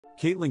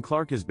Caitlin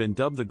Clark has been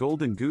dubbed the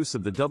Golden Goose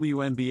of the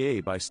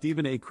WNBA by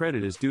Stephen A.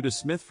 Credit is due to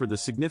Smith for the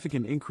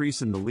significant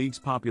increase in the league's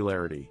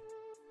popularity.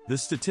 The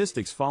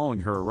statistics following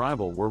her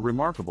arrival were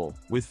remarkable,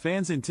 with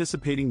fans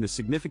anticipating the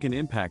significant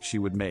impact she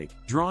would make,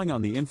 drawing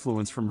on the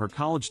influence from her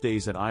college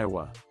days at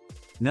Iowa.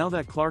 Now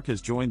that Clark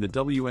has joined the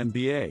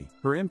WNBA,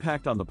 her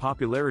impact on the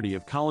popularity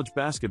of college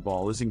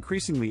basketball is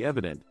increasingly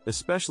evident,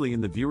 especially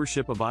in the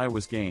viewership of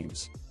Iowa's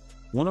games.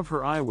 One of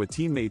her Iowa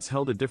teammates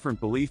held a different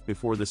belief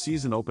before the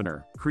season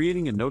opener,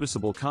 creating a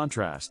noticeable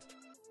contrast.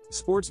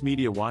 Sports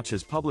Media Watch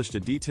has published a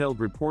detailed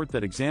report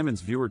that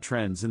examines viewer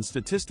trends and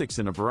statistics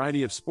in a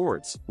variety of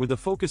sports, with a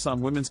focus on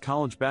women's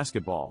college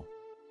basketball.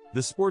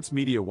 The Sports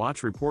Media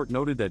Watch report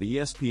noted that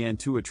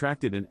ESPN2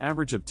 attracted an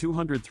average of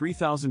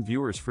 203,000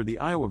 viewers for the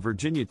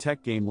Iowa-Virginia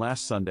Tech game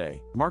last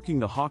Sunday, marking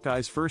the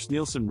Hawkeyes' first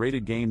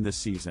Nielsen-rated game this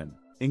season.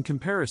 In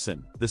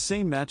comparison, the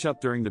same matchup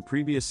during the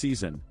previous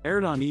season,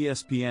 aired on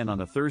ESPN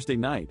on a Thursday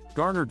night,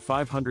 garnered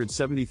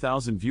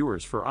 570,000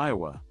 viewers for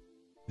Iowa.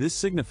 This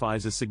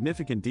signifies a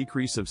significant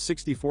decrease of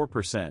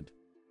 64%.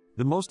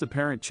 The most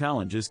apparent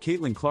challenge is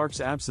Caitlin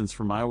Clark's absence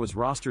from Iowa's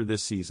roster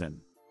this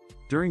season.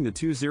 During the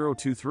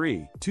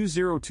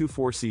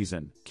 2023-2024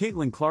 season,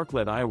 Caitlin Clark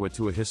led Iowa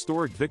to a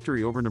historic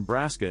victory over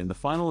Nebraska in the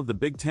final of the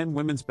Big Ten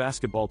Women's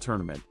Basketball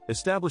Tournament,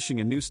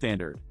 establishing a new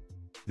standard.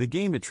 The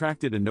game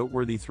attracted a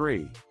noteworthy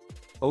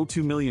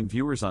 3.02 million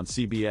viewers on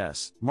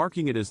CBS,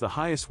 marking it as the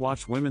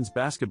highest-watched women's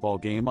basketball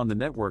game on the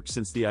network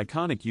since the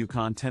iconic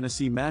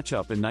UConn-Tennessee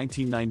matchup in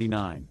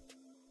 1999.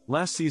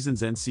 Last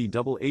season's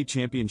NCAA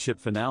championship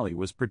finale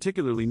was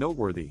particularly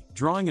noteworthy,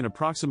 drawing in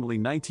approximately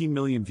 19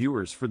 million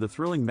viewers for the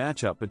thrilling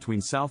matchup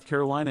between South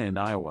Carolina and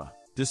Iowa.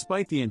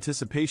 Despite the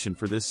anticipation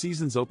for this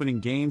season's opening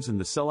games and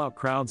the sellout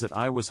crowds at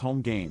Iowa's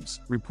home games,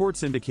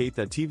 reports indicate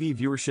that TV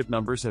viewership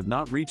numbers have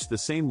not reached the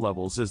same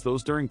levels as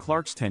those during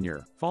Clark's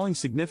tenure, falling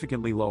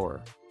significantly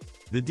lower.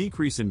 The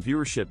decrease in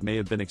viewership may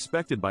have been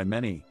expected by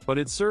many, but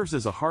it serves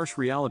as a harsh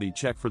reality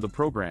check for the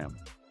program.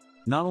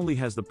 Not only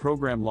has the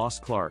program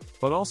lost Clark,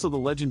 but also the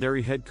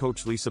legendary head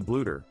coach Lisa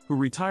Bluder, who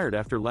retired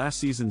after last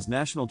season's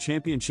national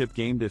championship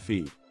game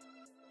defeat.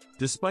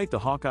 Despite the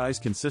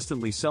Hawkeyes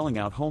consistently selling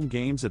out home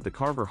games at the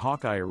Carver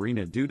Hawkeye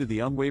Arena due to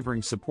the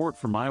unwavering support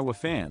from Iowa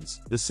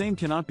fans, the same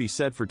cannot be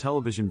said for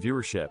television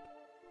viewership.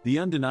 The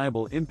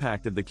undeniable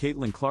impact of the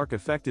Caitlin Clark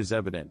effect is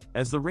evident,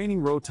 as the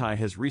reigning ROTY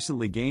has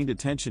recently gained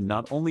attention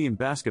not only in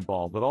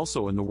basketball but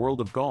also in the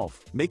world of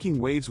golf, making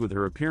waves with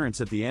her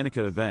appearance at the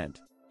Annika event.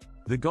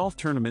 The golf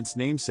tournament's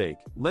namesake,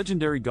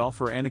 legendary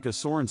golfer Annika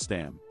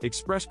Sorenstam,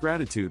 expressed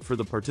gratitude for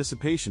the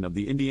participation of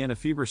the Indiana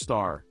Fever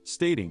star,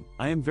 stating,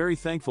 "I am very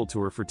thankful to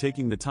her for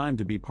taking the time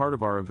to be part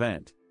of our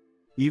event."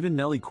 Even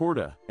Nelly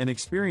Korda, an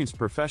experienced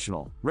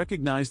professional,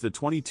 recognized the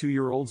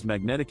 22-year-old's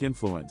magnetic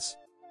influence.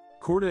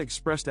 Korda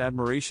expressed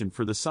admiration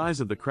for the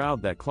size of the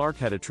crowd that Clark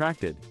had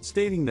attracted,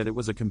 stating that it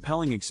was a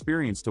compelling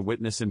experience to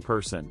witness in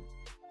person.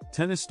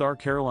 Tennis star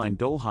Caroline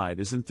Dolehide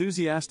is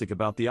enthusiastic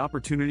about the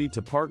opportunity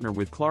to partner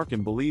with Clark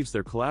and believes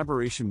their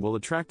collaboration will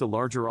attract a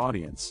larger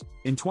audience.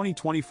 In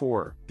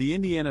 2024, the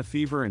Indiana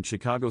Fever and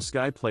Chicago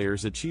Sky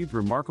players achieved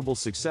remarkable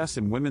success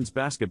in women's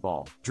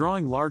basketball,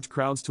 drawing large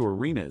crowds to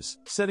arenas,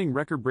 setting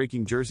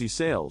record-breaking jersey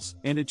sales,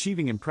 and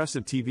achieving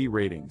impressive TV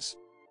ratings.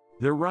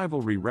 Their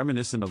rivalry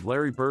reminiscent of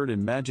Larry Bird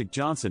and Magic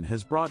Johnson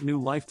has brought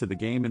new life to the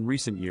game in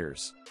recent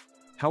years.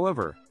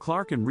 However,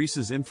 Clark and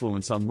Reese's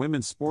influence on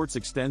women's sports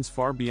extends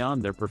far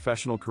beyond their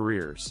professional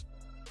careers.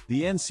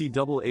 The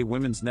NCAA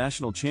Women's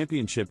National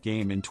Championship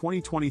game in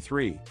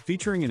 2023,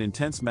 featuring an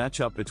intense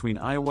matchup between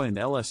Iowa and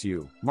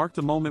LSU, marked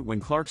the moment when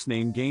Clark's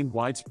name gained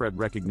widespread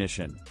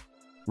recognition.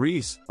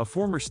 Reese, a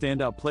former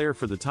standout player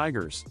for the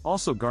Tigers,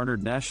 also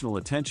garnered national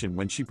attention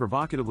when she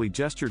provocatively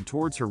gestured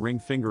towards her ring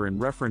finger in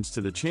reference to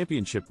the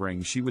championship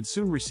ring she would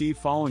soon receive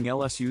following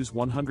LSU's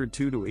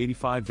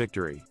 102-85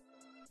 victory.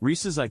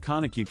 Reese's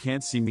iconic "You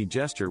Can't See Me"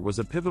 gesture was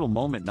a pivotal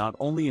moment not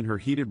only in her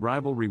heated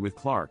rivalry with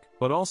Clark,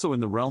 but also in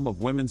the realm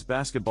of women's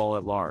basketball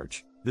at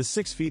large. The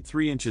 6 feet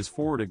 3 inches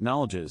forward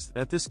acknowledges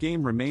that this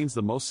game remains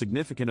the most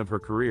significant of her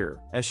career,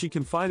 as she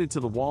confided to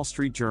the Wall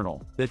Street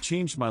Journal, "That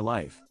changed my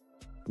life."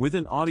 With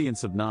an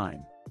audience of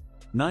 9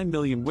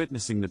 million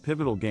witnessing the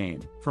pivotal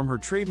game, from her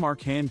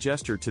trademark hand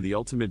gesture to the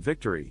ultimate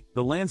victory,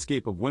 the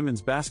landscape of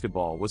women's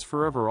basketball was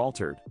forever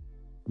altered.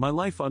 "My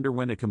life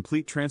underwent a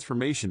complete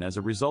transformation as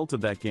a result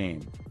of that game."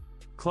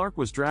 Clark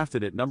was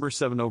drafted at number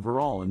 7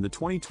 overall in the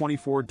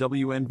 2024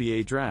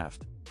 WNBA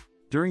draft.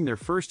 During their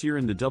first year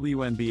in the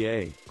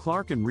WNBA,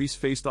 Clark and Reese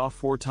faced off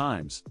 4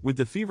 times, with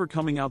the Fever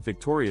coming out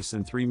victorious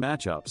in 3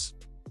 matchups.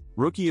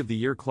 Rookie of the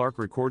Year Clark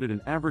recorded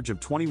an average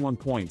of 21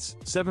 points,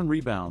 7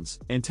 rebounds,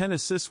 and 10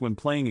 assists when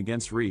playing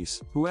against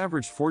Reese, who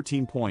averaged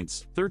 14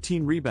 points,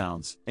 13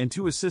 rebounds, and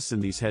 2 assists in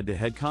these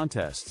head-to-head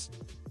contests.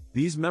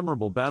 These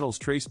memorable battles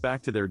trace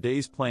back to their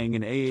days playing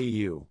in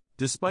AAU.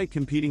 Despite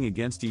competing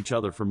against each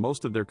other for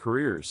most of their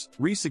careers,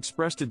 Reese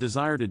expressed a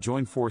desire to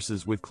join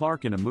forces with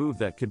Clark in a move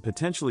that could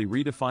potentially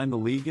redefine the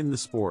league and the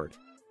sport.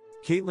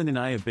 "Caitlin and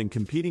I have been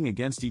competing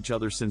against each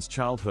other since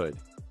childhood.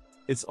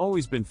 It's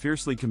always been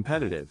fiercely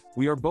competitive.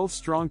 We are both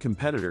strong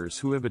competitors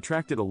who have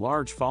attracted a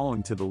large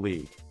following to the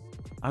league.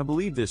 I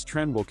believe this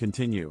trend will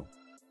continue.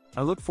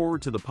 I look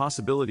forward to the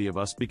possibility of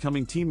us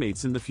becoming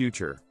teammates in the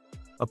future."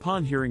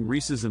 Upon hearing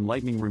Reese's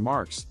enlightening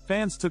remarks,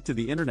 fans took to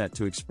the internet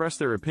to express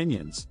their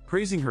opinions,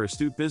 praising her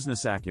astute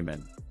business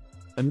acumen.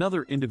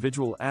 Another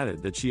individual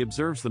added that she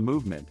observes the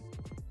movement.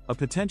 A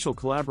potential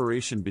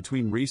collaboration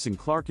between Reese and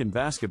Clark in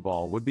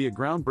basketball would be a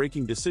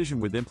groundbreaking decision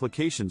with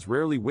implications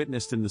rarely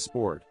witnessed in the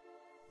sport.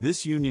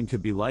 This union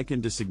could be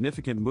likened to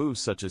significant moves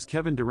such as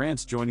Kevin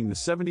Durant's joining the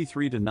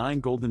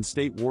 73-9 Golden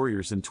State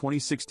Warriors in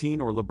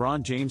 2016 or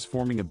LeBron James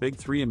forming a Big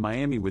Three in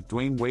Miami with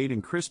Dwayne Wade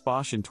and Chris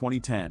Bosh in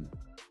 2010.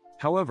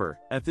 However,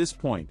 at this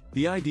point,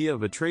 the idea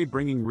of a trade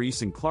bringing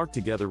Reese and Clark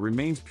together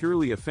remains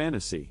purely a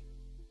fantasy.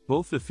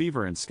 Both the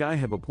Fever and Sky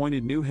have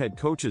appointed new head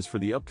coaches for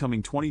the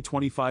upcoming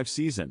 2025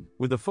 season,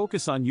 with a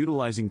focus on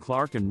utilizing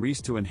Clark and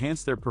Reese to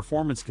enhance their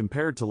performance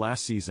compared to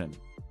last season.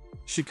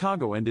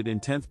 Chicago ended in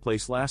 10th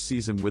place last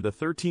season with a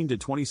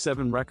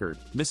 13-27 record,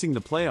 missing the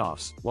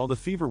playoffs, while the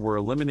Fever were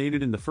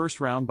eliminated in the first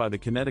round by the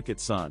Connecticut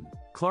Sun.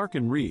 Clark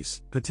and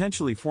Reese,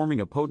 potentially forming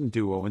a potent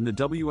duo in the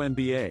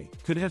WNBA,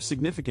 could have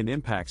significant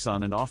impacts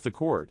on and off the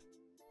court.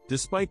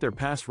 Despite their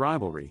past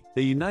rivalry,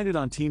 they united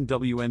on Team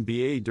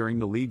WNBA during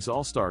the league's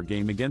All-Star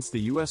game against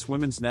the U.S.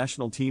 women's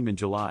national team in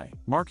July,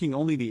 marking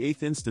only the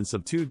 8th instance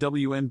of two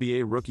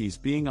WNBA rookies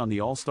being on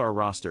the All-Star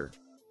roster.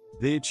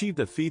 They achieved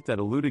a feat that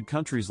eluded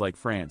countries like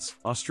France,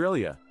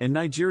 Australia, and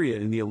Nigeria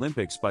in the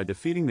Olympics by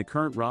defeating the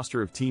current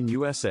roster of Team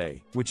USA,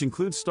 which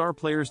includes star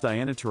players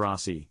Diana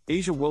Taurasi,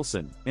 A'ja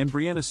Wilson, and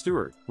Breanna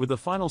Stewart, with a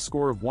final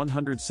score of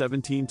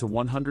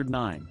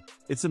 117-109.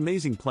 "It's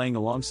amazing playing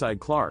alongside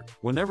Clark.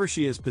 Whenever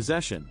she has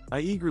possession, I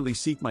eagerly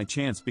seek my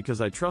chance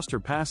because I trust her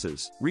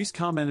passes," Reese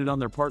commented on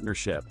their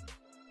partnership.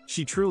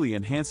 "She truly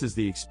enhances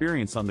the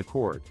experience on the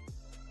court.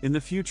 In the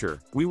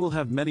future, we will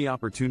have many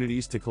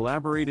opportunities to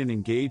collaborate and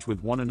engage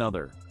with one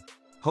another.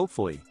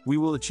 Hopefully, we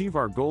will achieve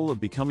our goal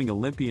of becoming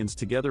Olympians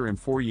together in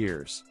 4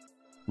 years."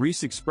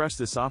 Reese expressed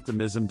this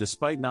optimism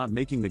despite not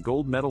making the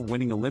gold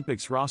medal-winning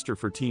Olympics roster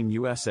for Team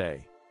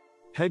USA.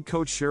 Head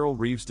coach Cheryl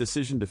Reeves'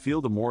 decision to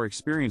field a more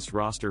experienced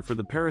roster for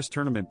the Paris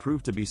tournament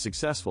proved to be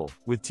successful,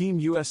 with Team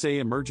USA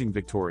emerging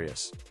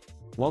victorious.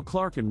 While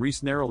Clark and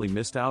Reese narrowly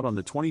missed out on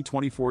the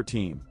 2024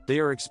 team, they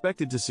are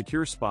expected to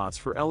secure spots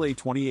for LA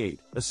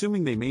 28,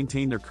 assuming they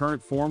maintain their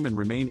current form and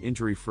remain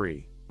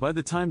injury-free. By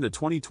the time the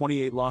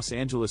 2028 Los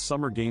Angeles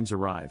Summer Games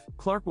arrive,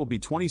 Clark will be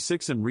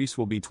 26 and Reese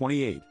will be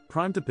 28,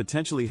 primed to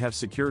potentially have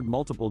secured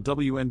multiple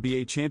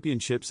WNBA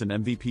championships and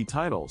MVP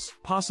titles,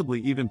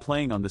 possibly even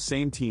playing on the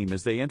same team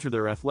as they enter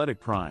their athletic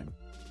prime.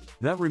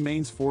 That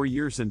remains 4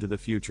 years into the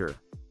future.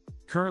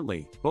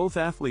 Currently, both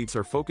athletes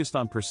are focused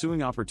on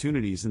pursuing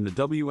opportunities in the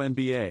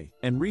WNBA,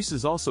 and Reese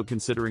is also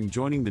considering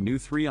joining the new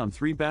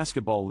 3-on-3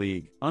 basketball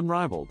league,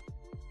 Unrivaled.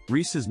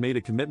 Reese has made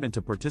a commitment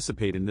to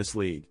participate in this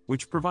league,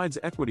 which provides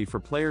equity for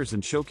players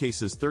and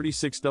showcases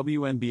 36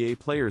 WNBA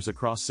players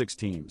across 6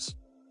 teams.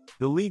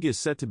 The league is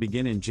set to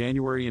begin in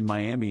January in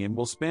Miami and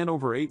will span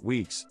over 8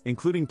 weeks,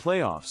 including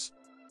playoffs.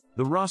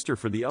 The roster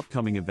for the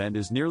upcoming event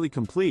is nearly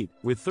complete,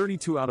 with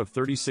 32 out of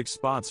 36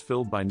 spots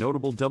filled by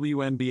notable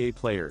WNBA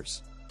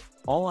players.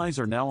 All eyes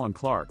are now on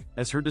Clark,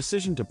 as her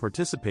decision to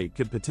participate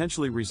could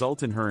potentially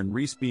result in her and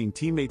Reese being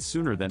teammates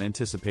sooner than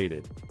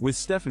anticipated. With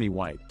Stephanie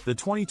White, the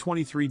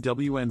 2023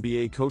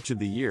 WNBA Coach of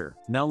the Year,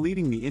 now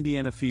leading the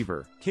Indiana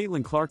Fever,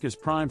 Caitlin Clark is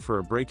primed for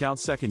a breakout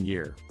second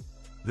year.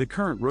 The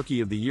current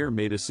Rookie of the Year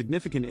made a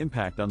significant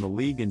impact on the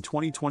league in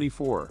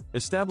 2024,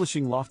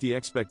 establishing lofty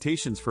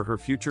expectations for her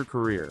future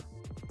career.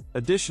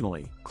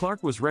 Additionally,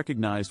 Clark was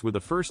recognized with a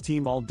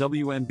first-team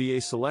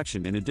All-WNBA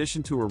selection in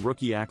addition to her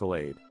rookie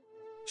accolade.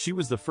 She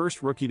was the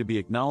first rookie to be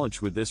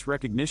acknowledged with this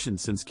recognition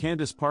since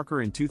Candace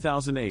Parker in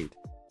 2008.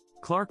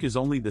 Clark is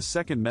only the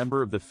second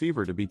member of the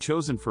Fever to be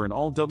chosen for an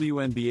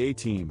All-WNBA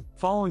team,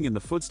 following in the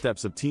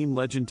footsteps of team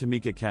legend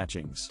Tamika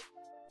Catchings.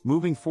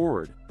 Moving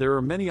forward, there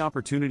are many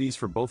opportunities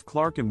for both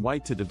Clark and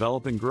White to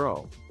develop and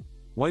grow.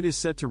 White is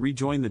set to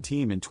rejoin the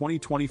team in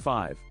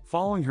 2025,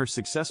 following her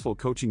successful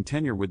coaching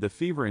tenure with the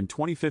Fever in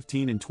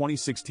 2015 and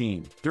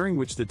 2016, during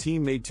which the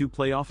team made 2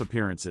 playoff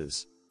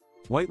appearances.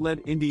 White led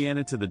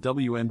Indiana to the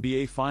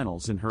WNBA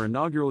Finals in her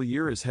inaugural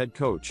year as head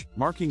coach,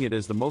 marking it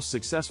as the most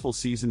successful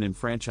season in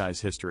franchise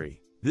history.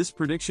 This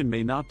prediction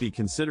may not be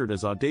considered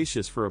as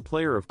audacious for a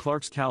player of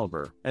Clark's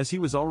caliber, as he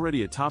was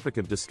already a topic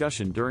of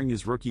discussion during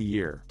his rookie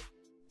year.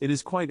 It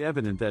is quite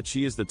evident that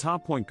she is the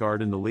top point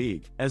guard in the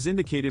league, as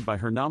indicated by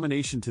her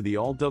nomination to the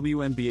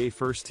All-WNBA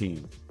First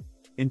Team.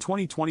 In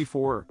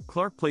 2024,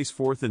 Clark placed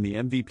 4th in the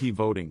MVP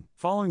voting,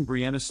 following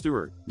Breanna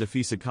Stewart,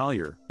 Nafisa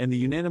Collier, and the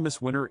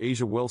unanimous winner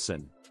A'ja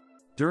Wilson.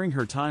 During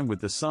her time with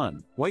the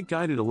Sun, White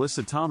guided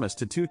Alyssa Thomas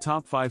to 2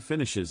 top-5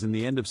 finishes in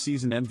the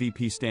end-of-season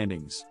MVP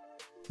standings.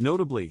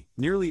 Notably,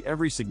 nearly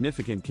every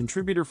significant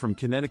contributor from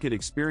Connecticut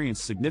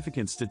experienced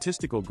significant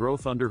statistical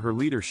growth under her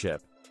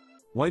leadership.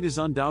 White is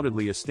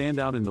undoubtedly a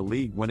standout in the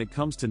league when it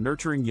comes to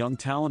nurturing young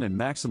talent and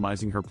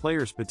maximizing her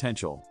players'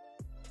 potential.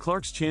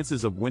 Clark's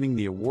chances of winning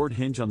the award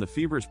hinge on the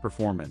Fever's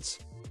performance.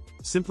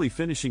 Simply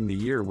finishing the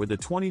year with a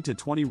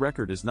 20-20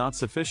 record is not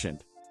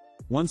sufficient.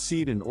 One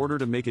seed in order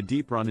to make a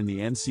deep run in the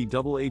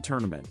NCAA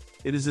tournament.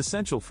 It is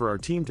essential for our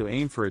team to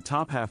aim for a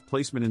top-half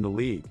placement in the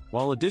league,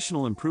 while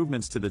additional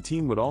improvements to the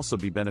team would also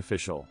be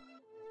beneficial.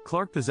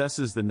 Clark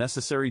possesses the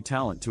necessary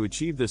talent to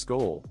achieve this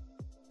goal.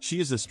 She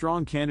is a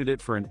strong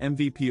candidate for an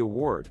MVP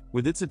award,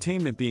 with its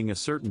attainment being a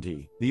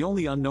certainty, the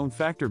only unknown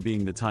factor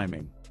being the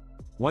timing.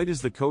 White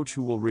is the coach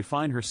who will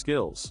refine her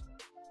skills.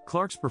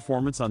 Clark's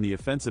performance on the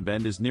offensive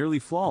end is nearly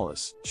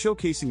flawless,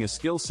 showcasing a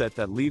skill set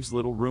that leaves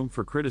little room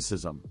for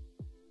criticism.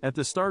 At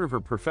the start of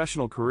her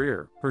professional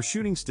career, her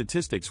shooting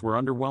statistics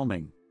were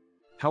underwhelming.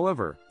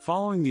 However,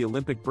 following the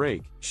Olympic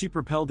break, she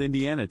propelled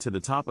Indiana to the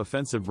top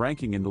offensive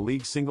ranking in the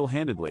league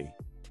single-handedly.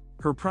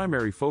 Her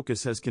primary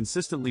focus has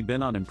consistently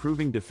been on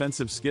improving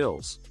defensive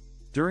skills.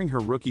 During her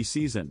rookie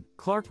season,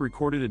 Clark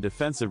recorded a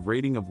defensive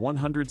rating of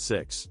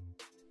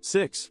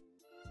 106.6.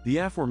 The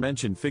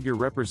aforementioned figure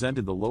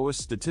represented the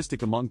lowest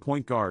statistic among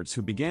point guards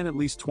who began at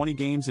least 20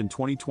 games in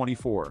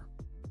 2024.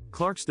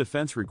 Clark's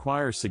defense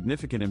requires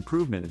significant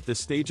improvement at this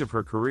stage of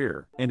her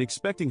career, and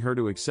expecting her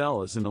to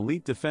excel as an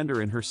elite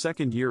defender in her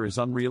second year is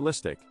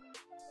unrealistic.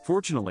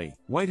 Fortunately,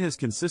 White has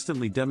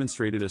consistently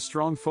demonstrated a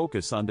strong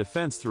focus on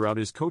defense throughout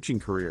his coaching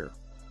career.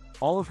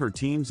 All of her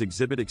teams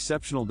exhibit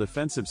exceptional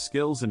defensive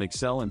skills and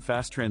excel in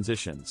fast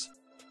transitions.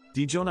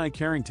 Dejounte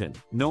Carrington,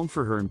 known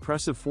for her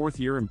impressive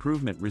fourth-year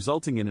improvement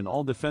resulting in an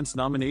All-Defense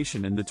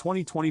nomination and the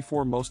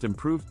 2024 Most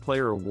Improved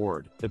Player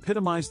Award,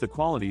 epitomized the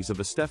qualities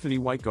of a Stephanie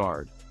White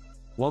guard.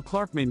 While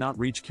Clark may not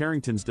reach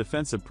Carrington's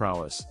defensive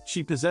prowess,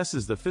 she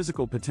possesses the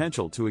physical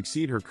potential to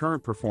exceed her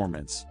current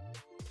performance.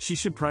 She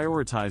should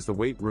prioritize the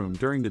weight room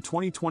during the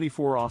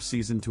 2024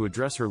 offseason to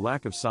address her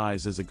lack of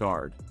size as a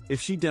guard. If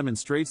she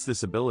demonstrates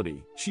this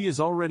ability, she is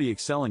already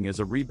excelling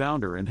as a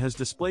rebounder and has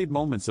displayed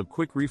moments of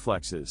quick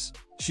reflexes.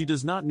 She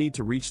does not need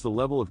to reach the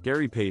level of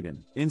Gary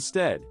Payton.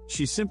 Instead,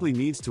 she simply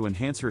needs to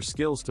enhance her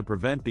skills to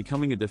prevent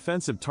becoming a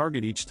defensive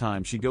target each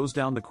time she goes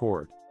down the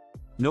court.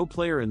 No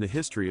player in the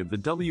history of the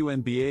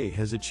WNBA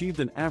has achieved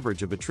an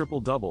average of a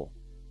triple-double.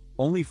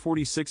 Only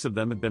 46 of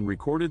them have been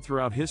recorded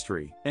throughout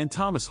history, and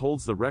Thomas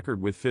holds the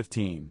record with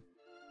 15.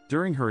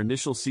 During her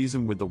initial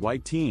season with the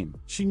White team,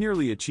 she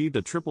nearly achieved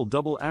a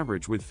triple-double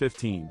average with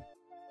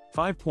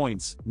 15.5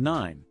 points,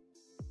 9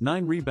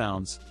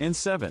 rebounds, and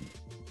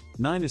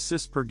 7.9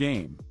 assists per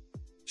game.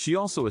 She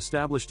also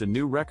established a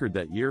new record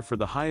that year for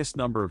the highest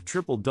number of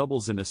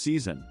triple-doubles in a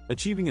season,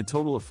 achieving a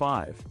total of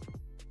 5.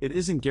 It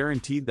isn't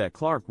guaranteed that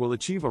Clark will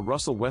achieve a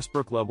Russell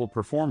Westbrook-level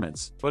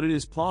performance, but it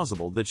is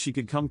plausible that she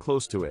could come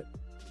close to it.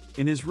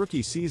 In his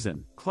rookie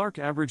season, Clark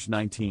averaged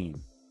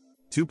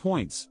 19.2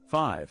 points,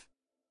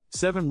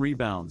 5.7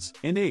 rebounds,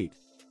 and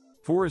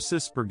 8.4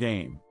 assists per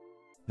game.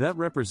 That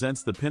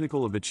represents the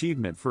pinnacle of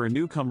achievement for a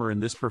newcomer in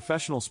this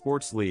professional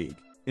sports league.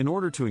 In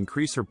order to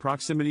increase her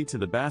proximity to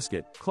the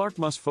basket, Clark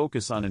must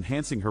focus on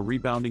enhancing her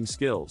rebounding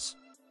skills.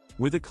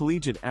 With a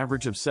collegiate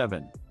average of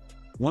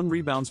 7.1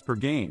 rebounds per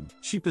game,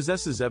 she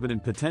possesses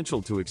evident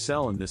potential to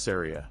excel in this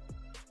area.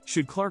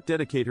 Should Clark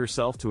dedicate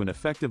herself to an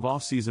effective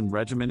off-season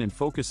regimen and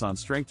focus on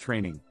strength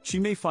training, she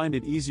may find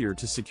it easier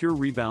to secure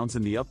rebounds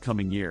in the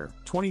upcoming year,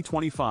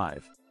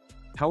 2025.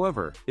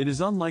 However, it is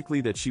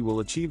unlikely that she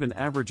will achieve an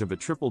average of a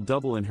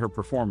triple-double in her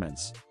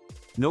performance.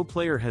 No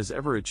player has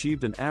ever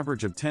achieved an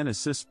average of 10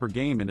 assists per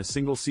game in a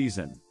single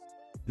season.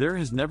 There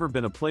has never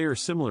been a player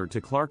similar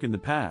to Clark in the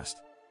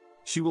past.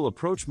 She will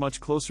approach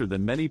much closer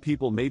than many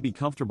people may be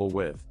comfortable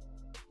with.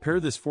 Pair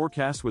this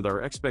forecast with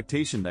our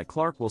expectation that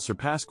Clark will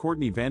surpass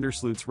Courtney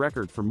Vandersloot's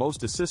record for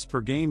most assists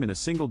per game in a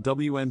single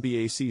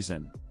WNBA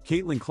season.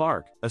 Caitlin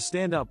Clark, a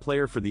standout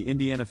player for the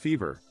Indiana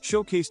Fever,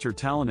 showcased her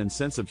talent and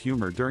sense of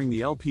humor during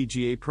the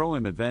LPGA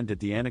Pro-Am event at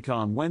the Annika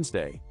on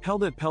Wednesday,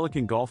 held at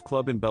Pelican Golf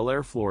Club in Bel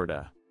Air,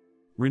 Florida.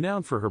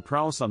 Renowned for her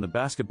prowess on the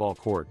basketball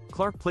court,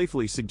 Clark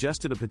playfully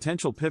suggested a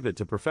potential pivot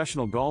to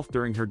professional golf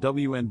during her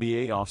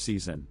WNBA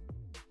offseason.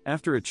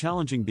 After a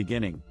challenging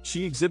beginning,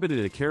 she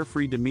exhibited a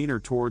carefree demeanor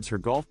towards her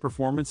golf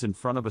performance in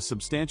front of a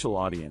substantial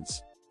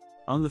audience.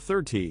 On the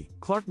third tee,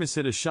 Clark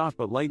mishit a shot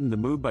but lightened the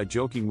mood by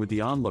joking with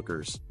the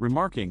onlookers,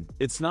 remarking,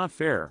 "It's not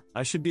fair,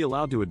 I should be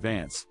allowed to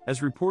advance,"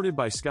 as reported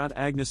by Scott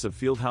Agnes of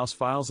Fieldhouse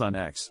Files on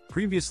X,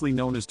 previously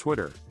known as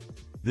Twitter.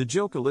 The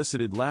joke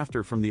elicited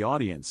laughter from the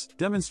audience,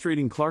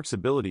 demonstrating Clark's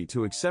ability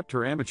to accept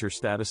her amateur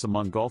status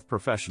among golf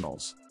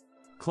professionals.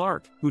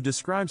 Clark, who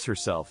describes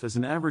herself as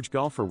an average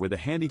golfer with a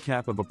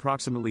handicap of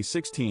approximately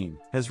 16,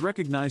 has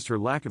recognized her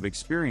lack of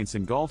experience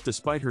in golf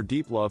despite her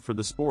deep love for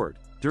the sport.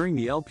 During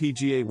the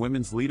LPGA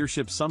Women's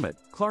Leadership Summit,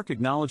 Clark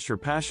acknowledged her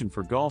passion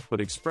for golf but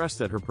expressed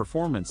that her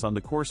performance on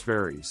the course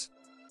varies.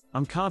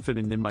 "I'm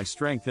confident in my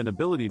strength and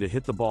ability to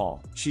hit the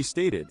ball," she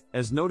stated,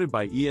 as noted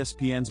by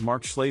ESPN's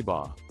Mark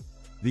Schlabach.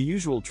 The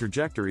usual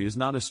trajectory is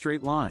not a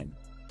straight line.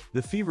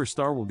 The Fever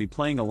star will be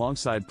playing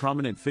alongside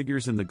prominent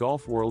figures in the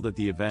golf world at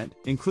the event,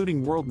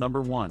 including world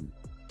number 1.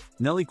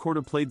 Nelly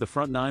Korda played the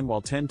front 9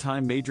 while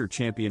 10-time major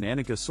champion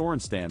Annika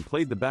Sorenstam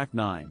played the back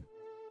 9.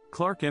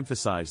 Clark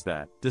emphasized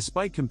that,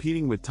 despite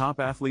competing with top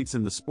athletes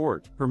in the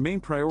sport, her main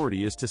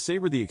priority is to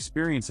savor the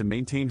experience and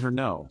maintain her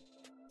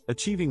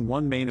achieving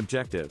one main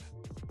objective.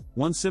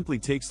 One simply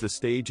takes the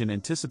stage and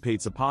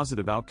anticipates a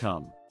positive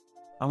outcome.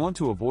 I want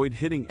to avoid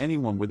hitting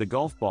anyone with a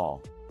golf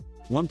ball.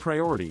 One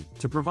priority,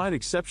 to provide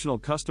exceptional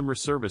customer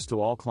service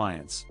to all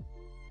clients.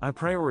 I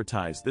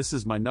prioritize this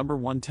as my number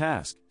one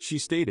task, she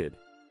stated.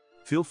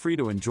 Feel free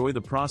to enjoy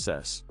the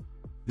process.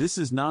 This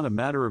is not a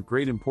matter of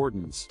great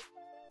importance.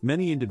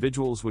 Many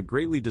individuals would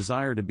greatly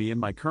desire to be in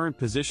my current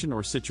position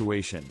or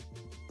situation.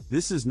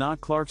 This is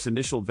not Clark's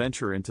initial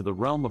venture into the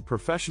realm of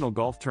professional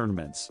golf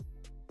tournaments.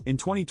 In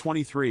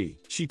 2023,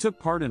 she took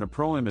part in a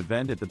Pro-Am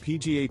event at the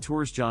PGA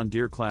Tour's John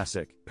Deere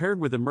Classic, paired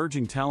with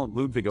emerging talent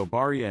Ludwig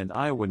Obaria and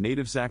Iowa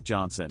native Zach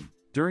Johnson.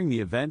 During the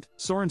event,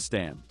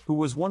 Sorenstam, who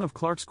was one of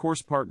Clark's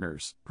course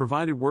partners,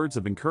 provided words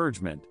of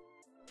encouragement.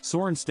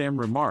 Sorenstam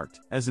remarked,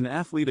 "As an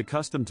athlete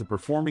accustomed to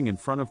performing in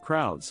front of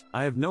crowds,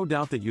 I have no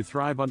doubt that you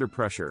thrive under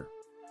pressure.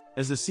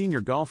 As a senior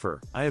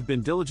golfer, I have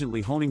been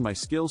diligently honing my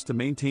skills to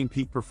maintain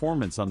peak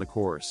performance on the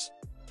course.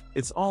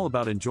 It's all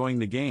about enjoying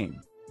the game."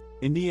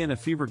 Indiana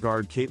Fever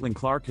guard Caitlin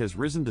Clark has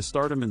risen to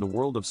stardom in the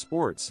world of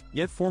sports,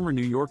 yet former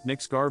New York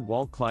Knicks guard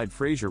Walt Clyde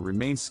Frazier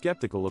remains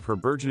skeptical of her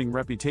burgeoning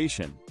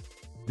reputation.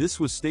 This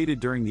was stated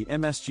during the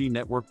MSG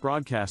Network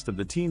broadcast of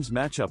the team's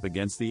matchup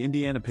against the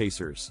Indiana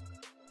Pacers.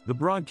 The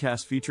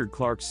broadcast featured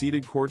Clark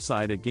seated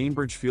courtside at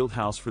Gainbridge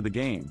Fieldhouse for the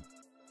game.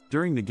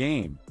 During the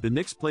game, the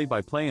Knicks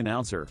play-by-play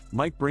announcer,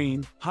 Mike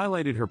Breen,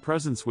 highlighted her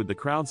presence with the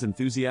crowd's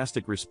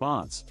enthusiastic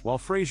response, while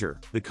Frazier,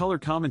 the color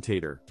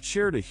commentator,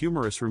 shared a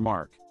humorous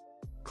remark.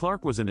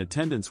 Clark was in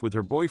attendance with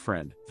her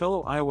boyfriend,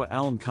 fellow Iowa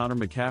alum Connor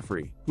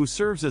McCaffrey, who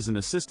serves as an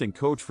assistant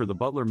coach for the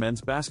Butler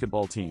men's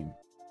basketball team.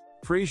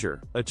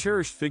 Frazier, a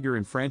cherished figure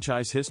in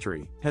franchise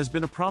history, has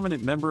been a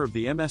prominent member of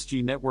the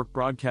MSG Network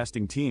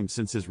broadcasting team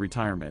since his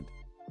retirement.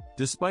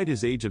 Despite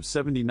his age of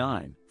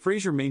 79,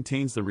 Frazier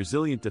maintains the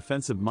resilient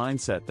defensive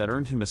mindset that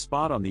earned him a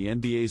spot on the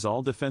NBA's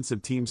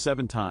All-Defensive Team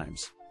 7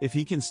 times. If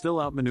he can still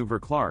outmaneuver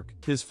Clark,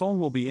 his phone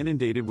will be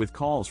inundated with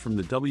calls from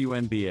the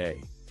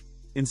WNBA.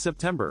 In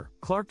September,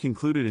 Clark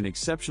concluded an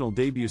exceptional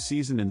debut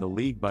season in the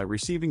league by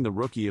receiving the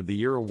Rookie of the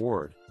Year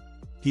award.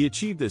 He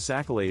achieved this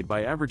accolade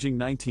by averaging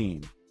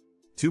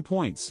 19.2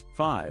 points,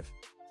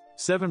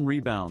 5.7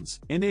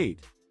 rebounds, and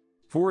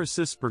 8.4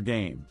 assists per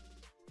game.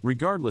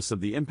 Regardless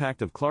of the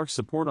impact of Clark's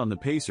support on the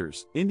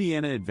Pacers,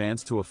 Indiana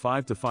advanced to a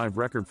 5-5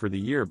 record for the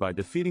year by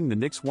defeating the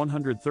Knicks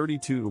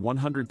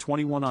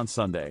 132-121 on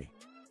Sunday.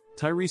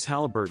 Tyrese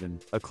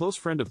Halliburton, a close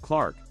friend of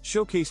Clark,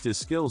 showcased his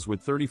skills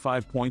with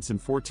 35 points and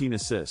 14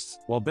 assists,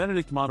 while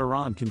Benedict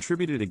Mathurin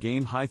contributed a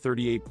game-high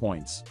 38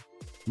 points.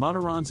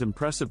 Mathurin's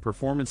impressive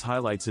performance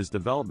highlights his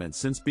development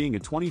since being a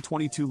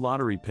 2022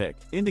 lottery pick,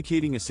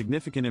 indicating a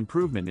significant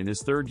improvement in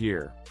his third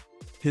year.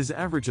 His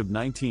average of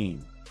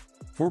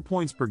 19.4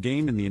 points per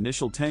game in the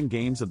initial 10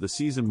 games of the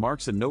season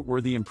marks a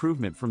noteworthy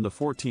improvement from the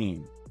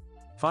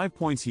 14.5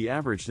 points he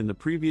averaged in the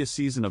previous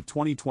season of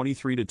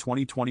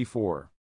 2023-2024.